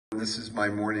This is my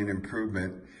morning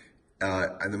improvement.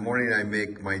 In the morning I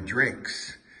make my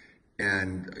drinks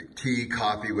and tea,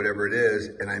 coffee, whatever it is,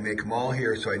 and I make them all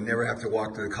here so I never have to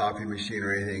walk to the coffee machine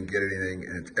or anything, get anything,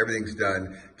 and everything's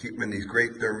done. Keep them in these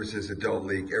great thermoses that don't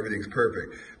leak. Everything's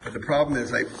perfect. But the problem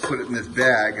is I put it in this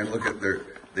bag and look at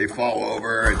they fall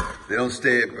over and they don't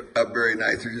stay up very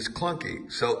nice. They're just clunky.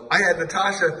 So I had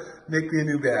Natasha make me a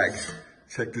new bag.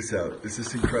 Check this out. This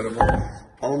is incredible.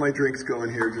 All my drinks go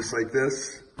in here just like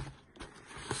this.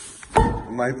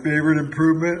 My favorite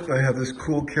improvement, I have this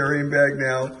cool carrying bag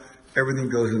now. Everything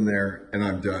goes in there and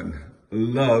I'm done.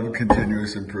 Love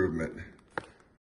continuous improvement.